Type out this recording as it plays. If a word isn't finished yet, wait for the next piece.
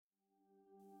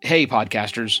Hey,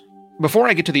 podcasters. Before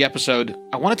I get to the episode,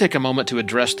 I want to take a moment to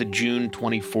address the June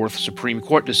 24th Supreme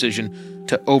Court decision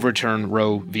to overturn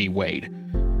Roe v. Wade.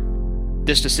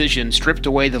 This decision stripped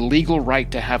away the legal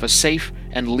right to have a safe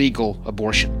and legal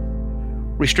abortion.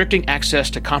 Restricting access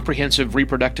to comprehensive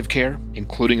reproductive care,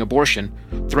 including abortion,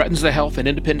 threatens the health and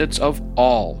independence of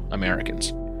all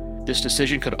Americans. This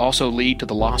decision could also lead to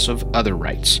the loss of other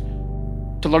rights.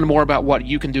 To learn more about what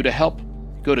you can do to help,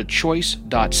 go to choice.crd.co.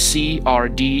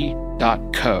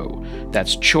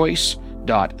 That's choice.crd.co.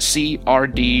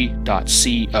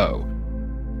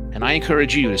 And I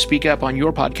encourage you to speak up on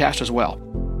your podcast as well.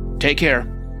 Take care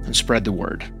and spread the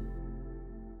word.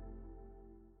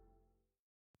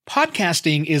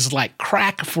 Podcasting is like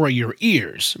crack for your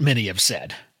ears, many have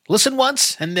said. Listen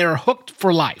once and they're hooked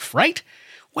for life, right?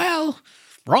 Well,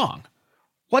 wrong.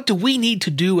 What do we need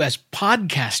to do as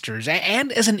podcasters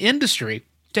and as an industry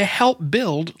to help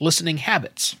build listening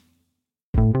habits?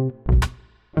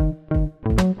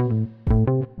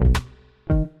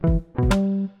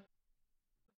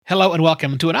 Hello and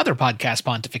welcome to another Podcast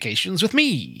Pontifications with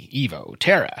me, Evo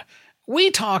Terra. We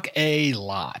talk a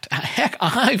lot. Heck,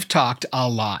 I've talked a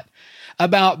lot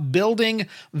about building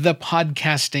the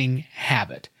podcasting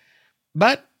habit.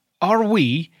 But are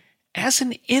we, as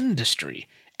an industry,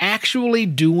 actually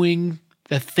doing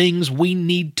the things we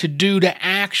need to do to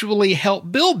actually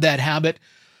help build that habit?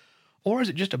 Or is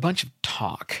it just a bunch of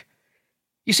talk?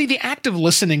 You see, the act of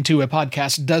listening to a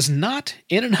podcast does not,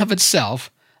 in and of itself,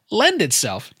 lend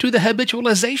itself to the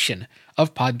habitualization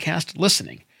of podcast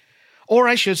listening. Or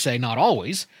I should say, not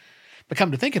always, but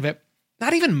come to think of it,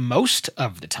 not even most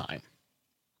of the time.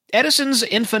 Edison's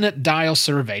Infinite Dial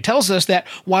Survey tells us that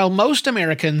while most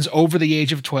Americans over the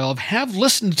age of 12 have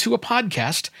listened to a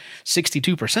podcast,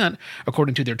 62%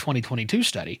 according to their 2022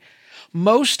 study,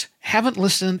 most haven't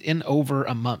listened in over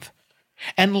a month.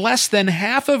 And less than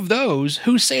half of those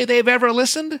who say they've ever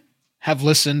listened have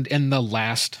listened in the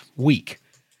last week.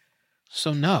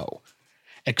 So no,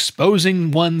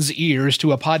 exposing one's ears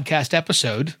to a podcast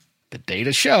episode, the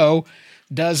data show,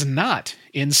 does not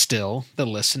instill the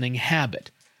listening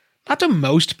habit. Not to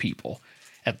most people,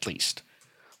 at least.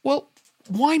 Well,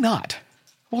 why not?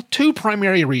 Well, two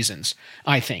primary reasons,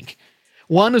 I think.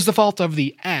 One is the fault of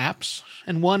the apps,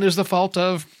 and one is the fault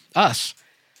of us,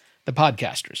 the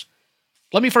podcasters.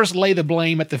 Let me first lay the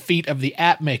blame at the feet of the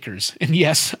app makers. And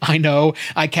yes, I know,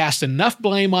 I cast enough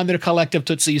blame on their collective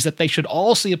tootsies that they should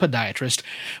all see a podiatrist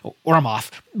or a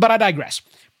moth, but I digress.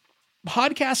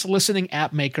 Podcast listening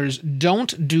app makers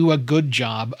don't do a good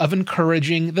job of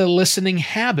encouraging the listening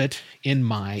habit, in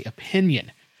my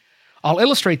opinion. I'll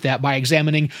illustrate that by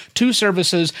examining two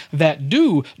services that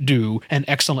do an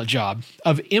excellent job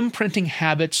of imprinting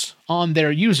habits on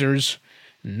their users,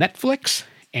 Netflix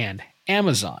and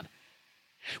Amazon.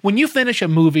 When you finish a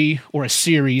movie or a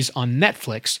series on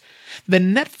Netflix, the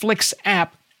Netflix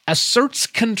app asserts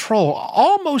control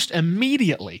almost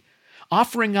immediately,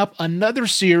 offering up another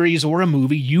series or a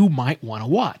movie you might want to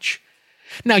watch.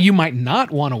 Now, you might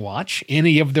not want to watch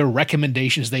any of the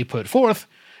recommendations they put forth,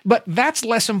 but that's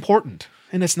less important,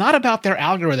 and it's not about their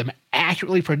algorithm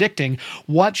accurately predicting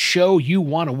what show you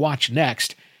want to watch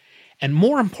next. And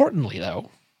more importantly,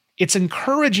 though, it's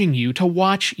encouraging you to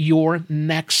watch your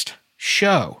next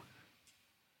show.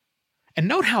 And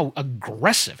note how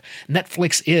aggressive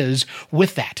Netflix is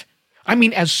with that. I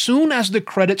mean, as soon as the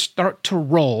credits start to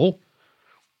roll,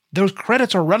 those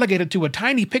credits are relegated to a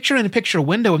tiny picture-in-picture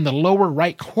window in the lower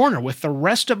right corner with the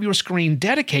rest of your screen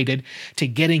dedicated to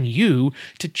getting you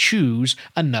to choose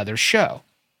another show.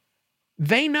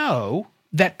 They know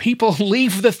that people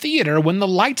leave the theater when the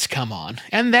lights come on,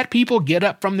 and that people get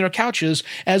up from their couches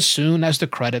as soon as the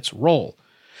credits roll.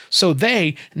 So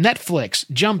they, Netflix,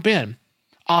 jump in,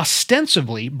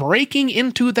 ostensibly breaking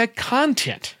into the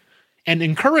content and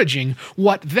encouraging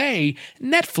what they,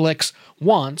 Netflix,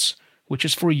 wants, which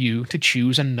is for you to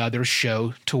choose another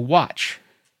show to watch.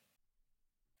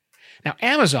 Now,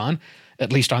 Amazon,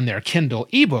 at least on their Kindle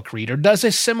ebook reader, does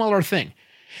a similar thing.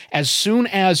 As soon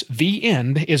as the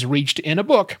end is reached in a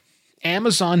book,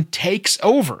 Amazon takes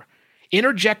over,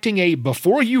 interjecting a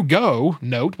before you go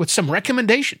note with some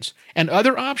recommendations and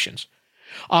other options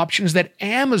that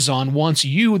Amazon wants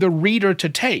you, the reader, to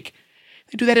take.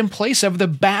 They do that in place of the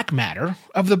back matter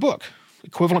of the book,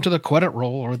 equivalent to the credit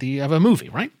roll or of a movie,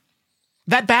 right?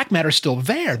 That back matter's still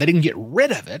there. They didn't get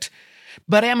rid of it,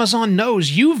 but Amazon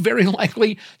knows you very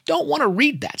likely don't want to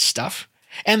read that stuff,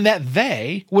 and that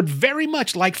they would very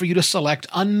much like for you to select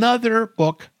another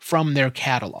book from their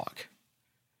catalog.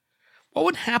 What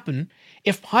would happen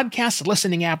if podcast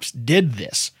listening apps did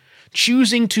this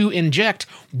choosing to inject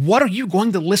 "what are you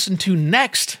going to listen to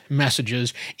next"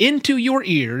 messages into your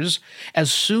ears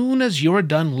as soon as you're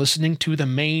done listening to the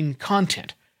main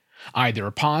content,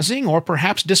 either pausing or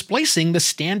perhaps displacing the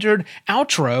standard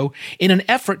outro in an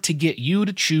effort to get you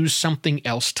to choose something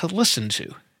else to listen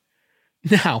to.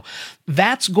 Now,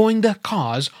 that's going to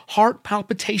cause heart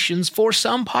palpitations for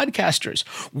some podcasters.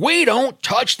 "We don't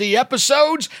touch the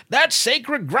episodes. That's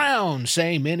sacred ground,"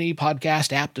 say many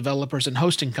podcast app developers and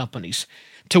hosting companies.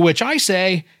 To which I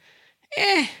say,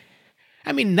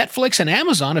 Netflix and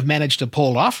Amazon have managed to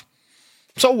pull it off.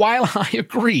 So while I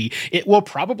agree it will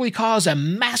probably cause a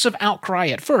massive outcry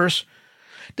at first,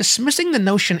 dismissing the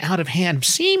notion out of hand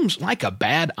seems like a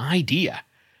bad idea.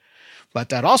 But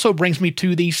that also brings me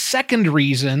to the second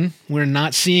reason we're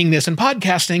not seeing this in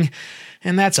podcasting,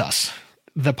 and that's us,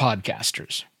 the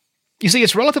podcasters. You see,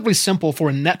 it's relatively simple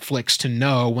for Netflix to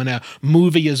know when a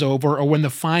movie is over or when the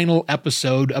final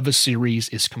episode of a series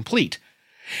is complete.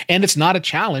 And it's not a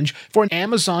challenge for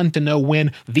Amazon to know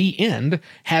when the end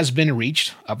has been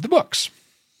reached of the books.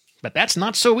 But that's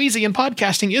not so easy in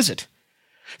podcasting, is it?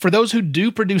 For those who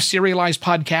do produce serialized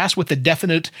podcasts with a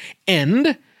definite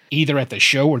end, either at the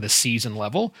show or the season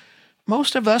level,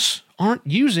 most of us aren't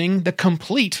using the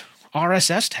complete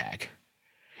RSS tag.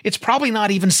 It's probably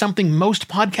not even something most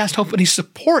podcast companies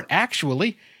support,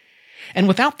 actually. And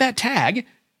without that tag,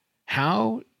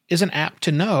 how is an app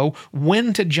to know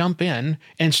when to jump in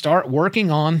and start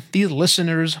working on the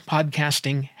listener's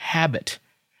podcasting habit?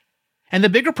 And the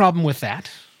bigger problem with that,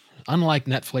 unlike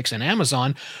Netflix and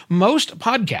Amazon, most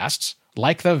podcasts,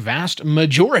 like the vast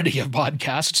majority of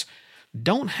podcasts,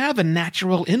 don't have a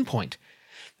natural endpoint.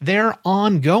 They're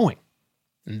ongoing.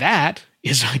 That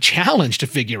is a challenge to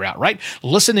figure out, right?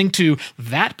 Listening to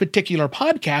that particular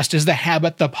podcast is the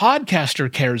habit the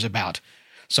podcaster cares about.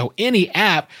 So any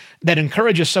app that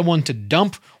encourages someone to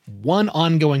dump one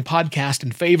ongoing podcast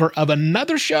in favor of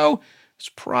another show is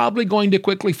probably going to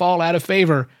quickly fall out of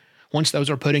favor once those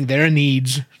are putting their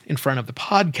needs in front of the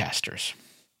podcasters.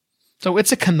 So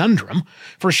it's a conundrum,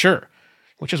 for sure,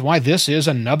 which is why this is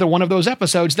another one of those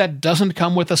episodes that doesn't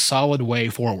come with a solid way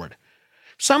forward.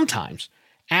 Sometimes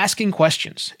asking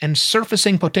questions and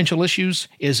surfacing potential issues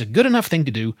is a good enough thing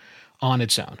to do on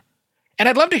its own. And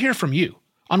I'd love to hear from you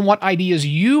on what ideas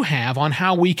you have on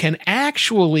how we can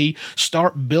actually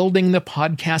start building the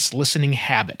podcast listening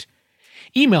habit.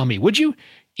 Email me, would you?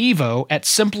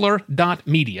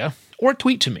 evo@simpler.media, or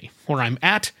tweet to me, where I'm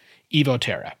at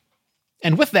evoterra.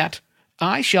 And with that,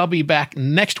 I shall be back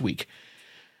next week.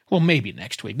 Well, maybe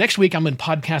next week. Next week I'm in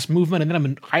Podcast Movement, and then I'm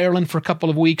in Ireland for a couple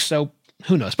of weeks, so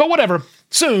who knows? But whatever,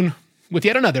 soon, with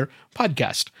yet another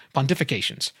Podcast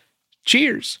Pontifications.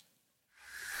 Cheers!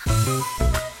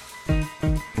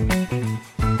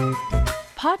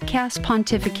 Podcast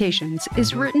Pontifications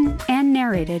is written and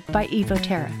narrated by Evo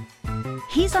Terra.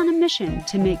 He's on a mission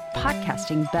to make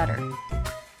podcasting better.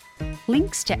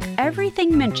 Links to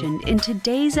everything mentioned in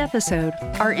today's episode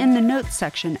are in the notes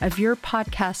section of your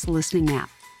podcast listening app.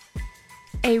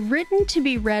 A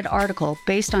written-to-be-read article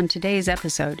based on today's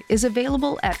episode is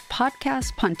available at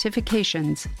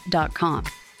podcastpontifications.com,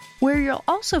 where you'll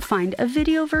also find a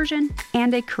video version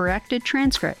and a corrected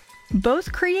transcript,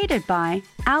 both created by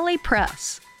Alley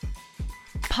Press.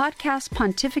 Podcast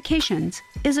Pontifications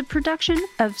is a production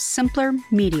of Simpler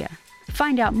Media.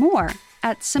 Find out more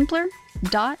at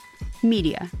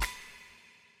simpler.media.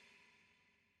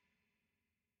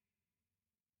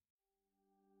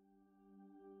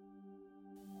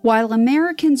 While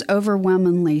Americans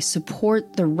overwhelmingly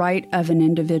support the right of an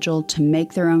individual to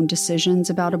make their own decisions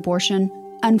about abortion,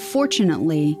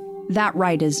 unfortunately, that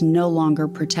right is no longer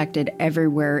protected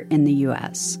everywhere in the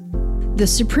U.S. The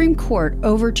Supreme Court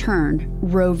overturned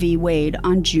Roe v. Wade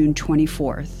on June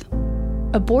 24th.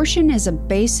 Abortion is a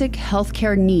basic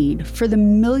healthcare need for the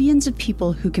millions of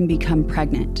people who can become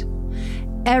pregnant.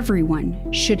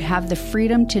 Everyone should have the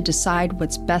freedom to decide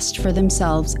what's best for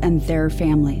themselves and their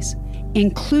families,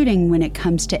 including when it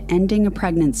comes to ending a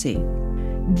pregnancy.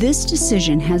 This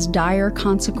decision has dire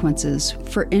consequences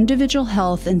for individual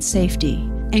health and safety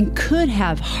and could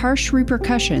have harsh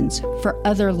repercussions for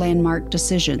other landmark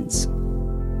decisions.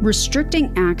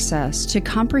 Restricting access to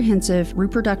comprehensive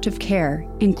reproductive care,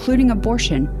 including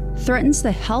abortion, threatens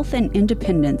the health and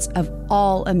independence of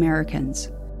all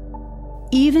Americans.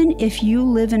 Even if you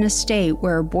live in a state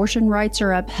where abortion rights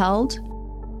are upheld,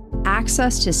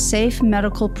 access to safe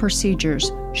medical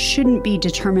procedures shouldn't be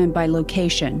determined by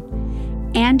location,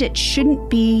 and it shouldn't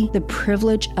be the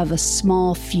privilege of a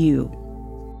small few.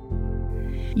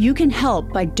 You can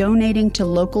help by donating to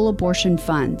local abortion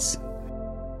funds.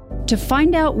 To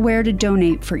find out where to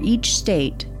donate for each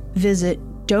state, visit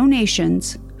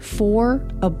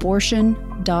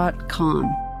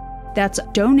donationsforabortion.com. That's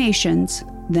donations,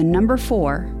 the number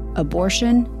 4,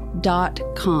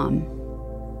 abortion.com.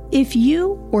 If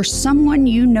you or someone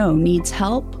you know needs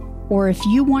help, or if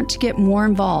you want to get more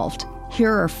involved,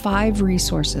 here are 5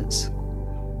 resources.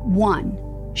 1.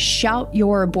 Shout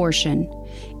Your Abortion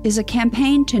is a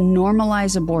campaign to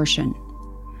normalize abortion.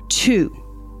 2.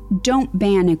 Don't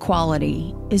Ban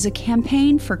Equality is a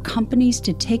campaign for companies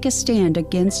to take a stand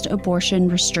against abortion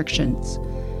restrictions.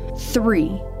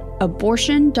 3.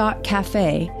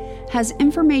 Abortion.cafe has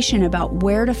information about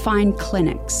where to find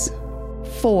clinics.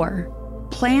 4.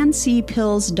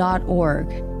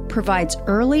 PlanCpills.org provides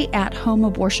early at-home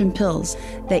abortion pills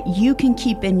that you can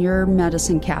keep in your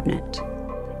medicine cabinet.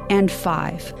 And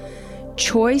 5.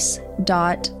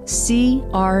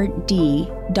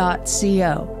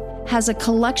 Choice.crd.co has a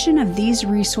collection of these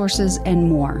resources and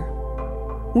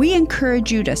more. We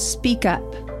encourage you to speak up,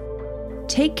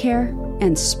 take care,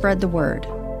 and spread the word.